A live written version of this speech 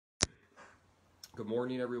Good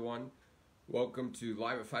morning, everyone. Welcome to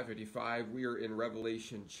Live at 5:55. We are in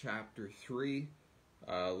Revelation chapter 3,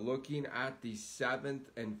 looking at the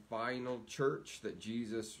seventh and final church that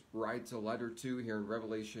Jesus writes a letter to here in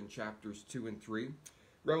Revelation chapters 2 and 3.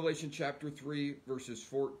 Revelation chapter 3, verses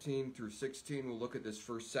 14 through 16. We'll look at this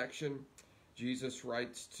first section. Jesus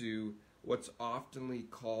writes to what's oftenly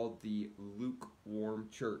called the lukewarm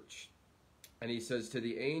church. And he says, "To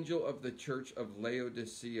the angel of the church of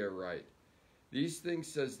Laodicea write, these things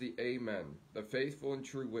says the Amen, the faithful and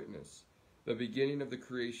true witness, the beginning of the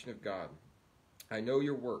creation of God. I know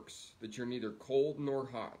your works, that you're neither cold nor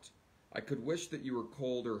hot. I could wish that you were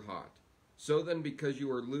cold or hot. So then, because you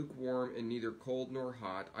are lukewarm and neither cold nor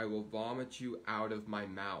hot, I will vomit you out of my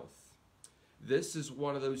mouth." This is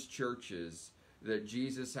one of those churches that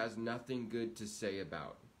Jesus has nothing good to say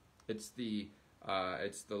about. It's the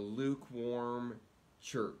lukewarm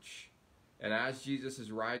church. And as Jesus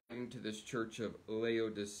is writing to this church of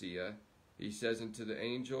Laodicea, he says unto the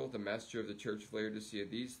angel, the messenger of the church of Laodicea,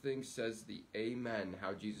 these things says the Amen,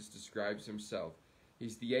 how Jesus describes himself.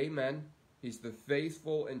 He's the Amen, he's the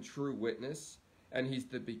faithful and true witness, and he's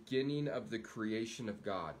the beginning of the creation of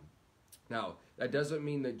God. Now, that doesn't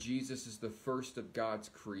mean that Jesus is the first of God's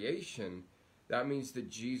creation. That means that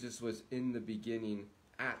Jesus was in the beginning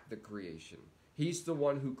at the creation. He's the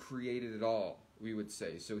one who created it all, we would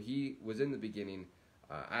say. So he was in the beginning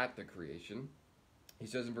at the creation. He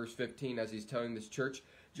says in verse 15, as he's telling this church,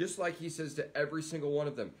 just like he says to every single one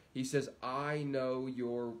of them, he says, I know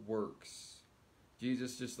your works.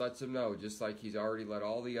 Jesus just lets them know, just like he's already let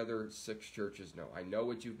all the other 6 churches know. I know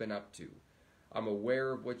what you've been up to. I'm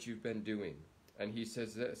aware of what you've been doing. And he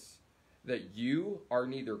says this, that you are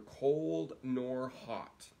neither cold nor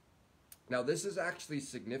hot. Now, this is actually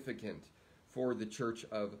significant for the church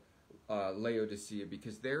of Laodicea,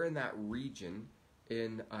 because they're in that region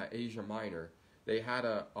in Asia Minor. They had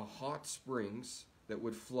a hot springs that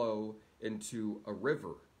would flow into a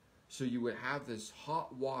river. So you would have this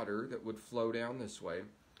hot water that would flow down this way.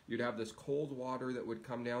 You'd have this cold water that would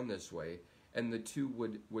come down this way, and the two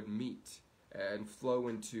would meet and flow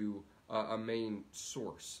into a main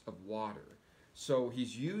source of water. So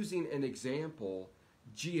he's using an example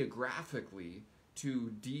geographically to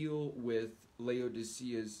deal with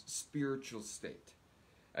Laodicea's spiritual state.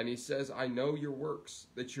 And he says, I know your works,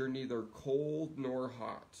 that you're neither cold nor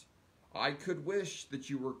hot. I could wish that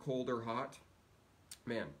you were cold or hot.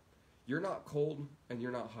 Man, you're not cold and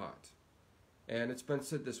you're not hot. And it's been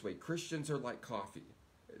said this way, Christians are like coffee.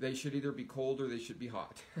 They should either be cold or they should be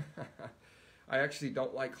hot. I actually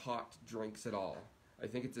don't like hot drinks at all. I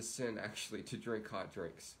think it's a sin, actually, to drink hot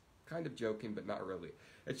drinks. Kind of joking, but not really.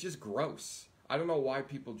 It's just gross. I don't know why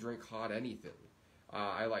people drink hot anything.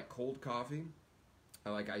 I like cold coffee. I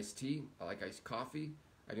like iced tea. I like iced coffee.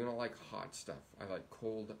 I do not like hot stuff. I like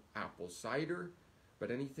cold apple cider. But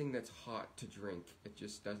anything that's hot to drink, it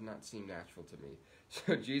just does not seem natural to me.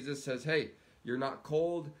 So Jesus says, hey, you're not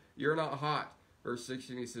cold, you're not hot. Verse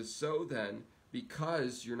 16, he says, so then,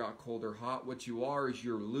 because you're not cold or hot, what you are is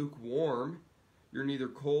you're lukewarm. You're neither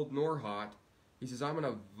cold nor hot. He says, I'm going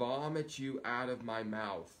to vomit you out of my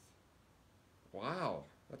mouth. Wow,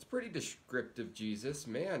 that's pretty descriptive, Jesus.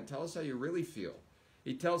 Man, tell us how you really feel.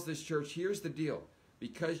 He tells this church, here's the deal.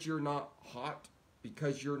 Because you're not hot,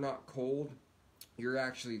 because you're not cold, you're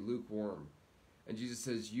actually lukewarm. And Jesus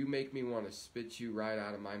says, you make me want to spit you right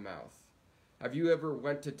out of my mouth. Have you ever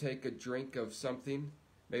went to take a drink of something?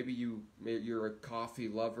 Maybe you're a coffee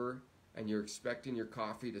lover and you're expecting your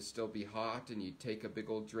coffee to still be hot, and you take a big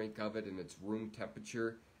old drink of it and it's room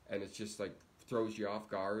temperature and it's just like throws you off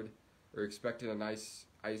guard. Or expecting a nice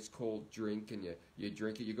ice cold drink, and you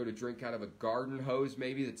drink it. You go to drink out of a garden hose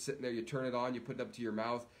maybe that's sitting there. You turn it on, you put it up to your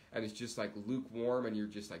mouth, and it's just like lukewarm, and you're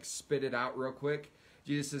just like spit it out real quick.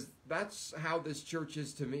 Jesus says, that's how this church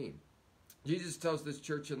is to me. Jesus tells this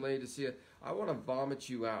church in Laodicea, I want to vomit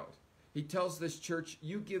you out. He tells this church,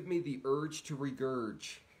 you give me the urge to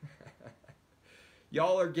regurge.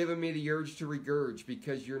 Y'all are giving me the urge to regurge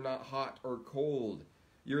because you're not hot or cold.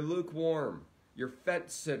 You're lukewarm. You're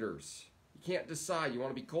fence sitters. You can't decide. You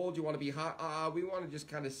want to be cold? You want to be hot? We want to just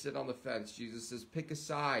kind of sit on the fence. Jesus says, pick a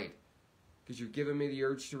side, because you're giving me the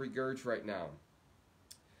urge to regurge right now.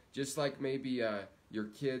 Just like maybe your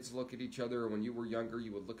kids look at each other, or when you were younger,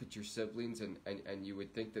 you would look at your siblings and you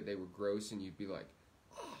would think that they were gross, and you'd be like,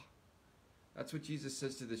 oh. That's what Jesus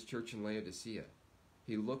says to this church in Laodicea.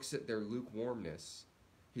 He looks at their lukewarmness.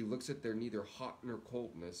 He looks at their neither hot nor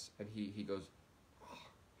coldness, and he goes,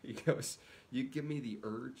 He goes, you give me the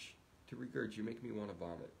urge to regurge. You make me want to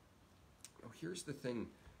vomit. Now, here's the thing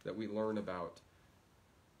that we learn about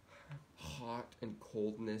hot and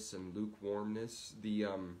coldness and lukewarmness. The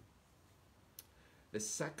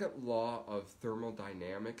second law of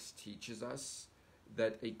thermodynamics teaches us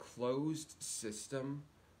that a closed system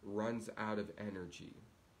runs out of energy.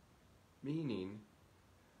 Meaning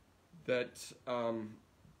that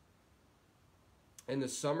in the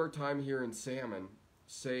summertime here in Salmon,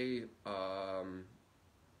 say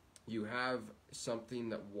you have something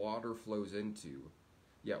that water flows into,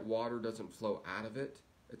 yet water doesn't flow out of it.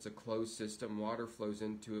 It's a closed system. Water flows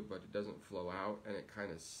into it, but it doesn't flow out, and it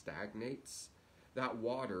kind of stagnates. That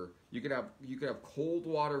water, you could have cold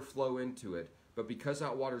water flow into it, but because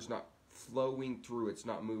that water's not flowing through, it's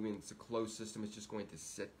not moving, it's a closed system, it's just going to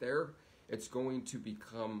sit there, it's going to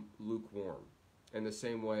become lukewarm. In the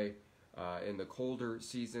same way, in the colder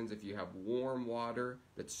seasons, if you have warm water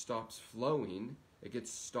that stops flowing, it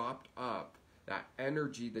gets stopped up, that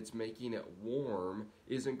energy that's making it warm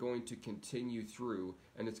isn't going to continue through,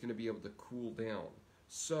 and it's going to be able to cool down.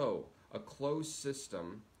 So, a closed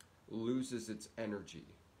system loses its energy.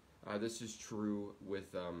 This is true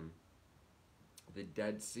with the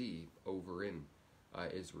Dead Sea over in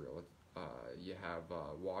Israel. You have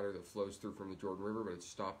water that flows through from the Jordan River, but it's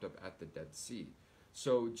stopped up at the Dead Sea.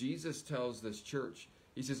 So Jesus tells this church,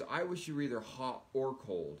 he says, I wish you were either hot or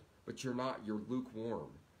cold, but you're not. You're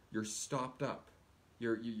lukewarm. You're stopped up.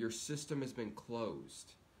 Your system has been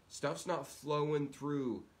closed. Stuff's not flowing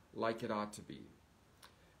through like it ought to be.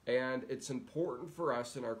 And it's important for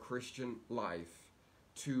us in our Christian life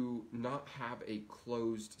to not have a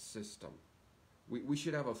closed system. We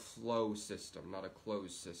should have a flow system, not a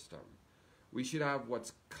closed system. We should have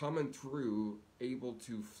what's coming through able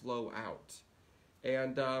to flow out.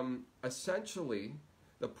 And essentially,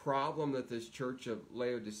 the problem that this church of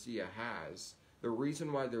Laodicea has, the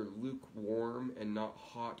reason why they're lukewarm and not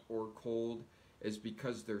hot or cold, is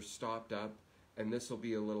because they're stopped up. And this will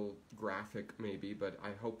be a little graphic maybe, but I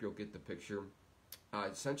hope you'll get the picture.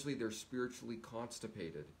 Essentially, they're spiritually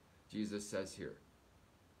constipated, Jesus says here.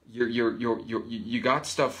 You got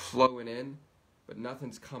stuff flowing in, but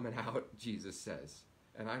nothing's coming out, Jesus says.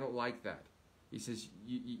 And I don't like that. He says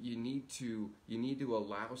you need to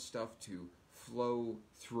allow stuff to flow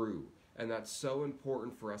through. And that's so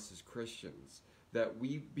important for us as Christians, that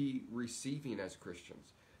we be receiving as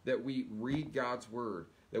Christians, that we read God's word,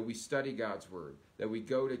 that we study God's word, that we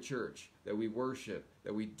go to church, that we worship,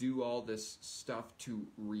 that we do all this stuff to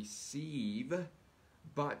receive.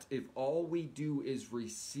 But if all we do is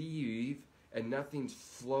receive and nothing's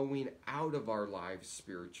flowing out of our lives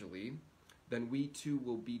spiritually, then we too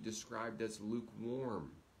will be described as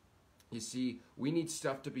lukewarm. You see, we need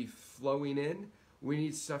stuff to be flowing in. We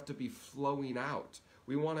need stuff to be flowing out.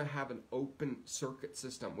 We want to have an open circuit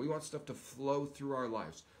system. We want stuff to flow through our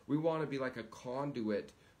lives. We want to be like a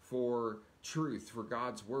conduit for truth, for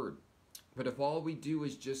God's word. But if all we do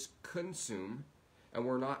is just consume and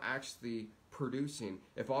we're not actually producing,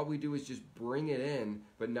 if all we do is just bring it in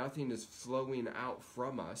but nothing is flowing out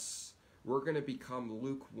from us, we're going to become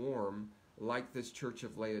lukewarm like this church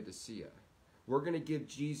of Laodicea. We're going to give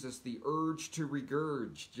Jesus the urge to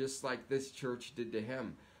regurge just like this church did to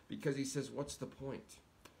him, because he says, what's the point?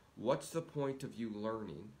 What's the point of you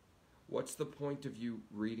learning? What's the point of you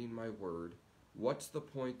reading my word? What's the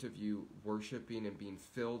point of you worshiping and being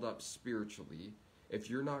filled up spiritually if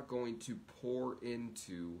you're not going to pour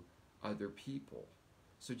into other people?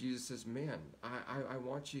 So Jesus says, man, I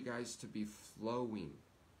want you guys to be flowing.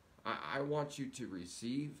 I want you to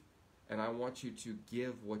receive, and I want you to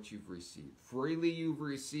give what you've received. Freely you've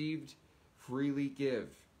received, freely give,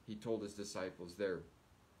 he told his disciples there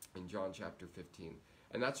in John chapter 15.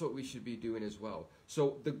 And that's what we should be doing as well.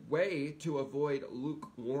 So the way to avoid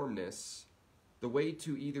lukewarmness, the way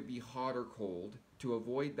to either be hot or cold, to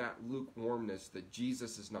avoid that lukewarmness that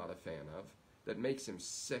Jesus is not a fan of, that makes him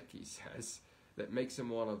sick, he says, that makes him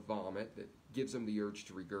want to vomit, that gives him the urge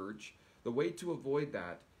to regurge, the way to avoid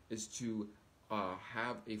that is to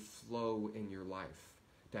have a flow in your life.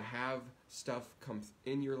 To have stuff come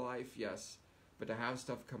in your life, yes, but to have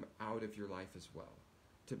stuff come out of your life as well.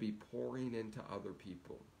 To be pouring into other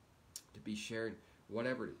people. To be sharing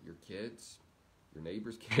whatever, your kids, your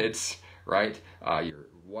neighbor's kids, right? Your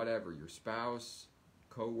whatever, your spouse,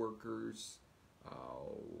 co-workers,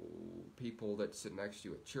 people that sit next to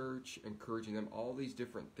you at church, encouraging them, all these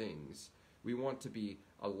different things. We want to be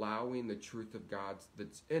allowing the truth of God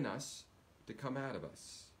that's in us to come out of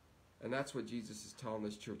us. And that's what Jesus is telling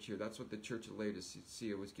this church here. That's what the church of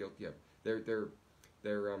Laodicea was guilty of. They're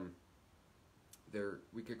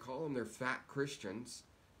we could call them, they're fat Christians.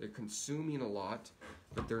 They're consuming a lot,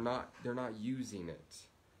 but they're not using it.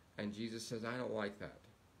 And Jesus says, I don't like that.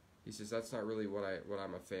 He says that's not really what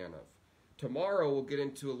I'm a fan of. Tomorrow we'll get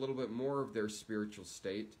into a little bit more of their spiritual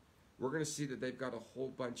state. We're going to see that they've got a whole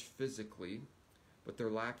bunch physically, but they're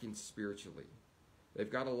lacking spiritually. They've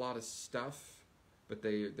got a lot of stuff, but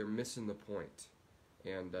they're missing the point.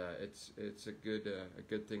 And it's a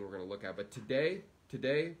good thing we're going to look at. But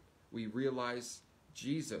today we realize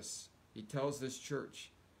Jesus. He tells this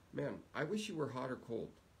church, man, I wish you were hot or cold.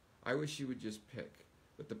 I wish you would just pick.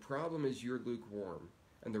 But the problem is you're lukewarm.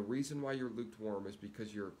 And the reason why you're lukewarm is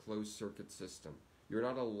because you're a closed circuit system. You're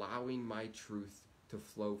not allowing my truth to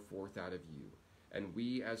flow forth out of you. And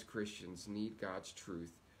we as Christians need God's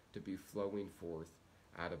truth to be flowing forth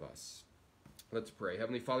out of us. Let's pray.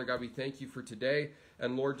 Heavenly Father, God, we thank you for today.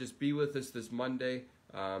 And Lord, just be with us this Monday,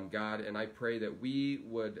 God. And I pray that we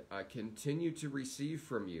would continue to receive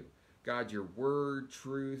from you, God, your word,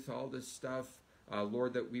 truth, all this stuff.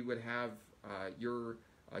 Lord, that we would have your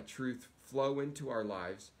truth flow into our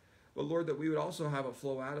lives. But Lord, that we would also have it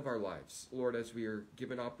flow out of our lives. Lord, as we are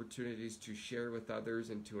given opportunities to share with others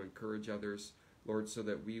and to encourage others, Lord, so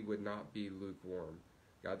that we would not be lukewarm.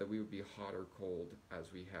 God, that we would be hot or cold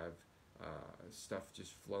as we have stuff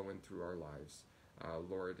just flowing through our lives.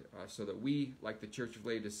 Lord, so that we, like the Church of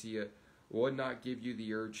Laodicea, would not give you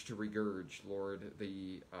the urge to regurge, Lord, that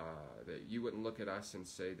you wouldn't look at us and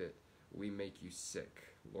say that we make you sick,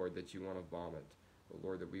 Lord, that you want to vomit. But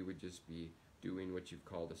Lord, that we would just be doing what you've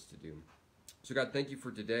called us to do. So God, thank you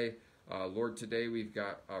for today. Lord, today we've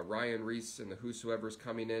got Ryan Reese and the Whosoever's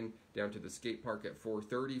coming in down to the skate park at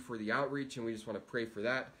 4:30 for the outreach, and we just want to pray for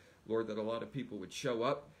that. Lord, that a lot of people would show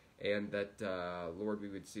up, and that, Lord, we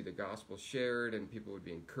would see the gospel shared and people would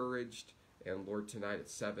be encouraged. And Lord, tonight at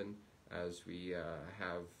 7, as we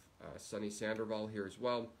have Sonny Sandoval here as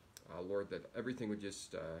well, Lord, that everything would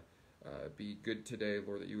just be good today.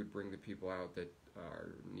 Lord, that you would bring the people out that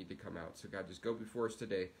need to come out. So God, just go before us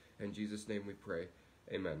today. In Jesus' name we pray.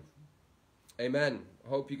 Amen. Amen.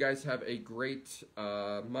 Hope you guys have a great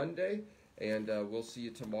Monday, and we'll see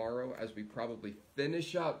you tomorrow as we probably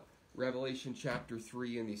finish up Revelation chapter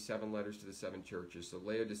 3 and these 7 letters to the 7 churches. So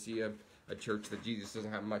Laodicea, a church that Jesus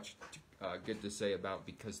doesn't have much good to say about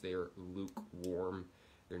because they are lukewarm.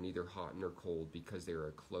 They're neither hot nor cold because they're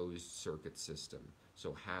a closed circuit system.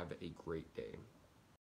 So have a great day.